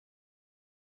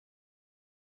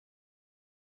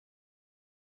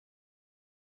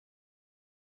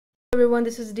Everyone,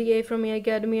 this is DA from AI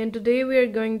Academy, and today we are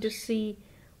going to see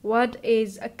what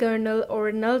is a kernel or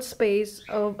a null space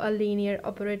of a linear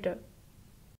operator.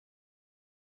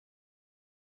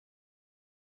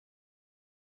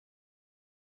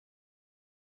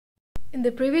 In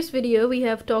the previous video we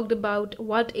have talked about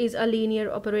what is a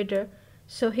linear operator.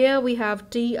 So here we have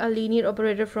T, a linear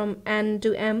operator from n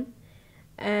to m,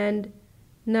 and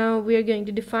now we are going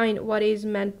to define what is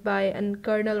meant by a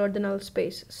kernel or the null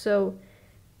space. So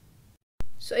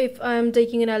if I am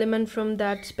taking an element from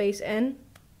that space n,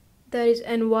 that is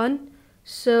n1,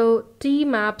 so T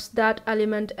maps that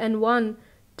element n1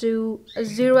 to a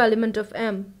zero element of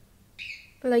m.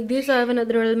 Like this, I have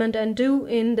another element n2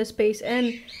 in the space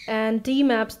n, and T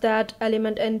maps that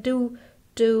element n2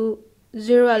 to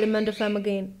zero element of m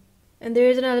again. And there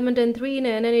is an element n3 in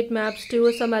n, and it maps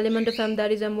to some element of m,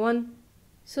 that is m1.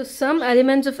 So some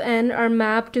elements of n are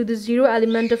mapped to the zero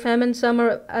element of m,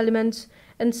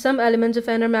 and some elements of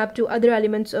n are mapped to other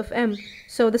elements of m.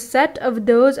 So the set of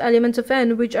those elements of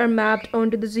n which are mapped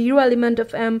onto the zero element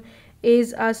of m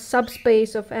is a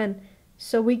subspace of n.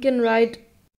 So we can write,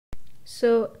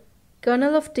 so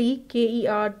kernel of T,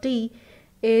 K-E-R-T,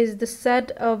 is the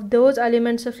set of those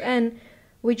elements of n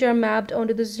which are mapped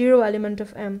onto the zero element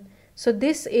of m. So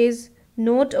this is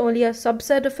not only a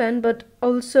subset of n but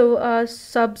also a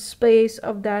subspace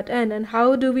of that n. And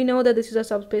how do we know that this is a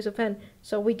subspace of n?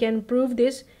 So we can prove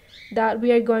this, that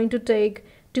we are going to take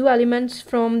two elements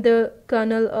from the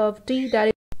kernel of T, that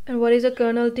is, and what is a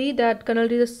kernel T? That kernel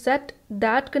T is a set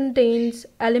that contains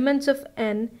elements of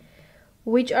n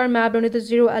which are mapped onto the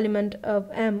zero element of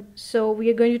m. So we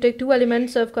are going to take two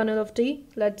elements of kernel of T.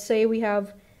 Let's say we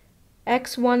have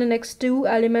x1 and x2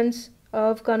 elements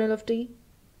of kernel of T.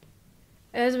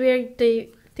 As we are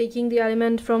taking the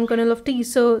element from kernel of T,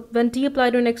 so when T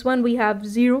applied on x1 we have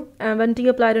 0, and when T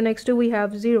applied on x2 we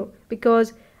have 0,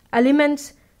 because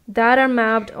elements that are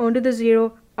mapped onto the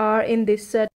 0 are in this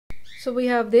set. So we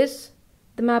have this,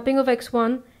 the mapping of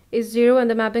x1 is 0 and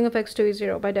the mapping of x2 is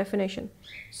 0 by definition.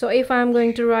 So if I'm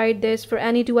going to write this for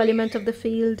any two elements of the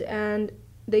field, and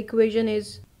the equation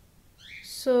is,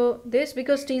 so this,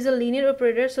 because T is a linear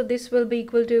operator, so this will be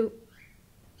equal to,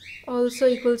 also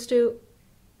equals to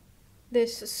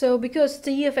this. So because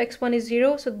T of x1 is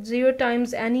 0, so 0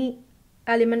 times any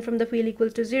element from the field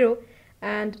equals to 0,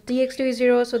 and Tx2 is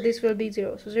 0, so this will be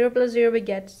 0. So 0 plus 0 we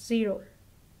get 0.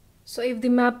 So if the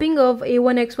mapping of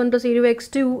a1 x1 plus a2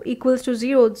 x2 equals to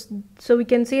 0, so we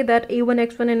can say that a1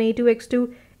 x1 and a2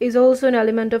 x2 is also an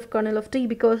element of kernel of T,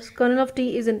 because kernel of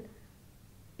T is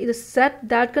a set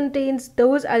that contains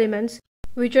those elements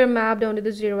which are mapped onto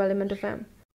the zero element of m.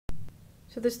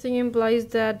 So this thing implies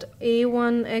that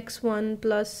a1 x1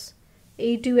 plus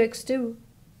a2 x2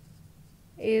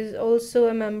 is also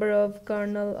a member of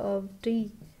kernel of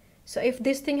T. So if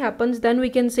this thing happens, then we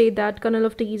can say that kernel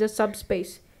of T is a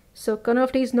subspace. So kernel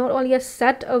of T is not only a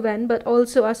set of n but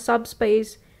also a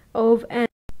subspace of n.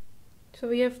 So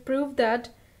we have proved that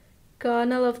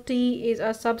kernel of T is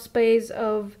a subspace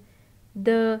of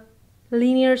the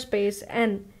linear space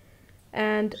n,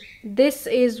 and this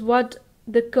is what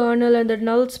the kernel and the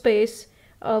null space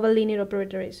of a linear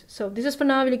operator is. So this is for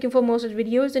now. If you're looking for more such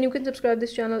videos, then you can subscribe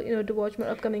this channel to watch more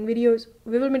upcoming videos.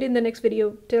 We will meet in the next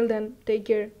video. Till then, take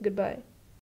care. Goodbye.